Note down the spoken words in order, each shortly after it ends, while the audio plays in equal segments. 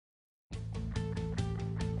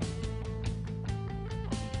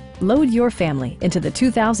Load your family into the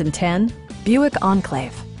 2010 Buick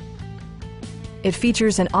Enclave. It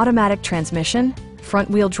features an automatic transmission,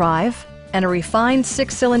 front-wheel drive, and a refined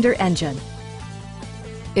 6-cylinder engine.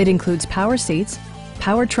 It includes power seats,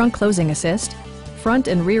 power trunk closing assist, front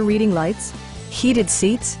and rear reading lights, heated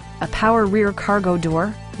seats, a power rear cargo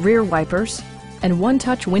door, rear wipers, and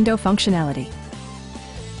one-touch window functionality.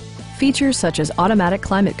 Features such as automatic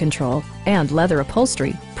climate control and leather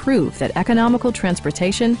upholstery prove that economical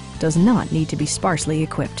transportation does not need to be sparsely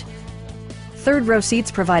equipped. Third-row seats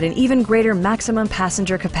provide an even greater maximum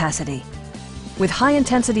passenger capacity. With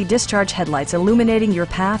high-intensity discharge headlights illuminating your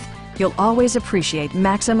path, you'll always appreciate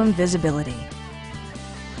maximum visibility.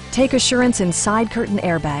 Take assurance in side curtain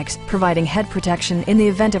airbags, providing head protection in the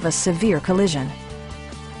event of a severe collision.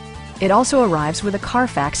 It also arrives with a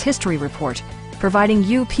Carfax history report, providing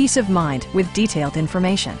you peace of mind with detailed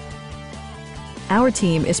information. Our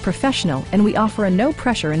team is professional and we offer a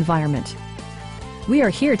no-pressure environment. We are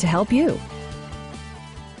here to help you.